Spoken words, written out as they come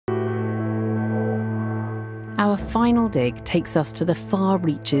Our final dig takes us to the far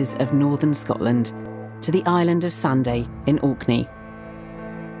reaches of northern Scotland, to the island of Sanday in Orkney,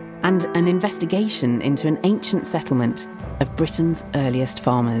 and an investigation into an ancient settlement of Britain's earliest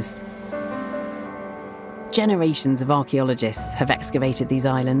farmers. Generations of archaeologists have excavated these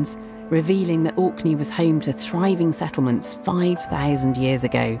islands, revealing that Orkney was home to thriving settlements 5,000 years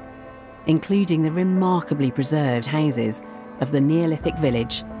ago, including the remarkably preserved houses of the Neolithic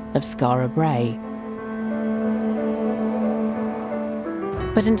village of Skara Brae.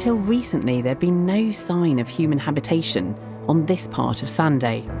 But until recently, there'd been no sign of human habitation on this part of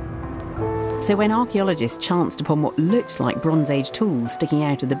Sanday. So when archaeologists chanced upon what looked like Bronze Age tools sticking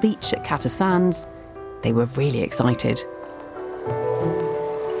out of the beach at Cata Sands, they were really excited.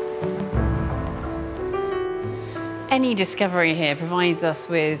 Any discovery here provides us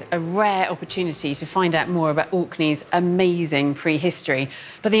with a rare opportunity to find out more about Orkney's amazing prehistory.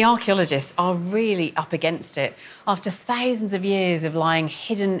 But the archaeologists are really up against it. After thousands of years of lying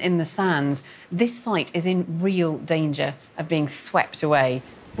hidden in the sands, this site is in real danger of being swept away.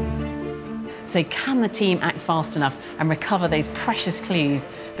 So can the team act fast enough and recover those precious clues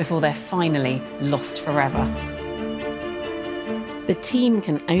before they're finally lost forever? The team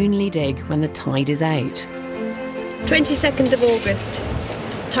can only dig when the tide is out. 22nd of August,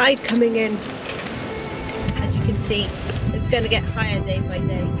 tide coming in. As you can see, it's going to get higher day by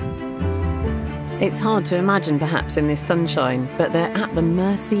day. It's hard to imagine perhaps in this sunshine, but they're at the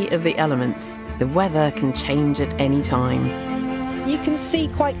mercy of the elements. The weather can change at any time. You can see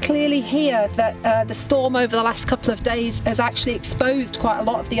quite clearly here that the storm over the last couple of days has actually exposed quite a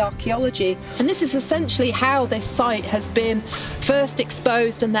lot of the archaeology. And this is essentially how this site has been first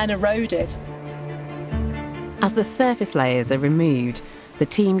exposed and then eroded. As the surface layers are removed, the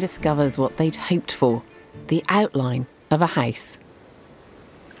team discovers what they'd hoped for, the outline of a house.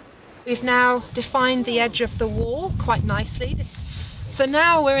 We've now defined the edge of the wall quite nicely. So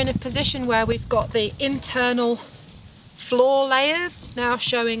now we're in a position where we've got the internal floor layers now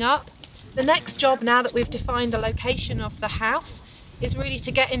showing up. The next job, now that we've defined the location of the house, is really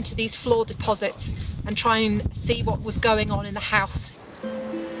to get into these floor deposits and try and see what was going on in the house.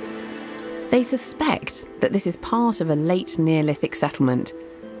 They suspect that this is part of a late Neolithic settlement,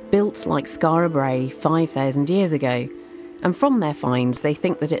 built like Skara Brae 5,000 years ago, and from their finds they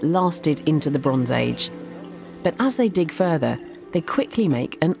think that it lasted into the Bronze Age. But as they dig further, they quickly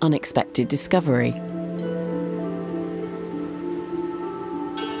make an unexpected discovery.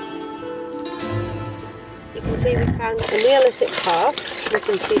 You can see we found a Neolithic hearth. You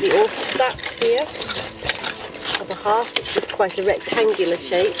can see the author stats here of the hearth, which is quite a rectangular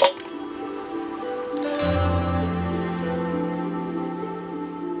shape.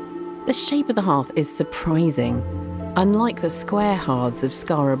 The shape of the hearth is surprising. Unlike the square hearths of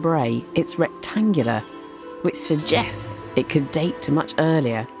Skara Brae, it's rectangular, which suggests it could date to much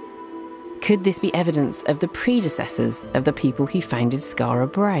earlier. Could this be evidence of the predecessors of the people who founded Skara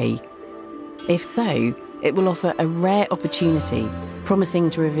Brae? If so, it will offer a rare opportunity, promising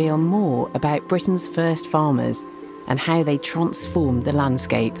to reveal more about Britain's first farmers and how they transformed the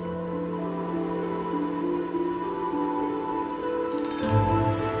landscape.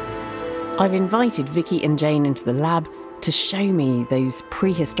 I've invited Vicki and Jane into the lab to show me those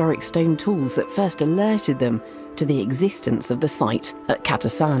prehistoric stone tools that first alerted them to the existence of the site at Cata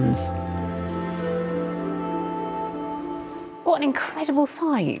Sands. What an incredible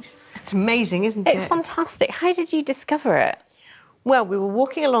site. It's amazing, isn't it? It's fantastic. How did you discover it? Well, we were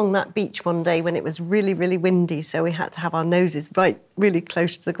walking along that beach one day when it was really, really windy, so we had to have our noses really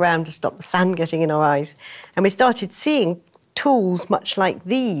close to the ground to stop the sand getting in our eyes. And we started seeing tools much like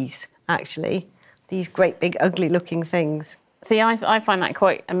these, actually, these great big ugly looking things. See, I find that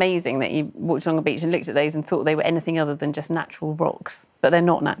quite amazing that you walked along a beach and looked at those and thought they were anything other than just natural rocks, but they're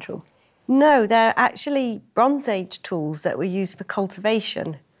not natural. No, they're actually Bronze Age tools that were used for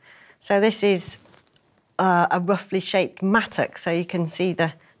cultivation. So this is a roughly shaped mattock, so you can see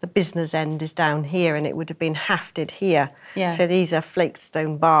the business end is down here and it would have been hafted here. Yeah. So these are flaked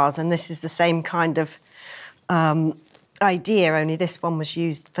stone bars, and this is the same kind of idea, only this one was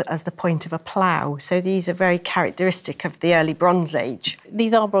used as the point of a plough. So these are very characteristic of the early Bronze Age.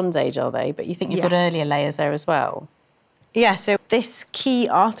 These are Bronze Age, are they? But you think you've got earlier layers there as well? Yeah, so this key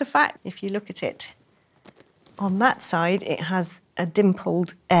artefact, if you look at it on that side, it has a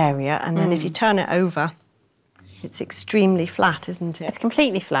dimpled area, and then if you turn it over, it's extremely flat, isn't it? It's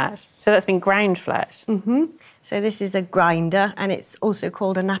completely flat. So that's been ground flat. Mm-hmm. So this is a grinder, and it's also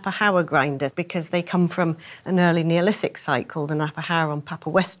called a Napahawa grinder because they come from an early Neolithic site called the Napahawa on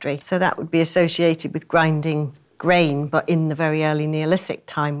Papua Westry. So that would be associated with grinding grain, but in the very early Neolithic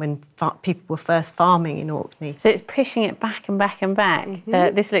time when people were first farming in Orkney. So it's pushing it back and back and back.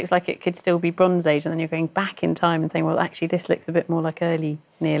 This looks like it could still be Bronze Age, and then you're going back in time and saying, well, actually, this looks a bit more like early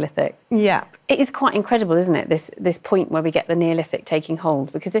Neolithic. Yeah. It is quite incredible, isn't it, this point where we get the Neolithic taking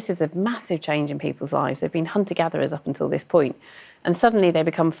hold, because this is a massive change in people's lives. They've been hunter-gatherers up until this point, and suddenly they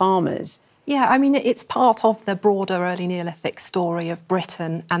become farmers. Yeah, I mean, it's part of the broader early Neolithic story of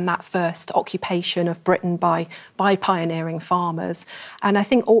Britain and that first occupation of Britain by pioneering farmers. And I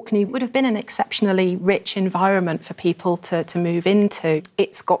think Orkney would have been an exceptionally rich environment for people to move into.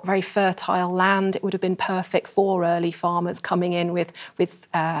 It's got very fertile land. It would have been perfect for early farmers coming in with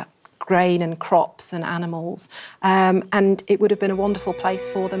grain and crops and animals. And it would have been a wonderful place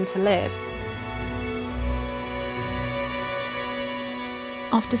for them to live.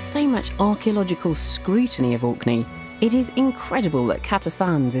 After so much archaeological scrutiny of Orkney, it is incredible that Cata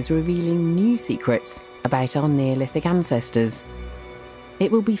Sands is revealing new secrets about our Neolithic ancestors.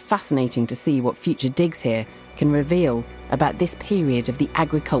 It will be fascinating to see what future digs here can reveal about this period of the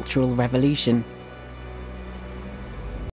agricultural revolution.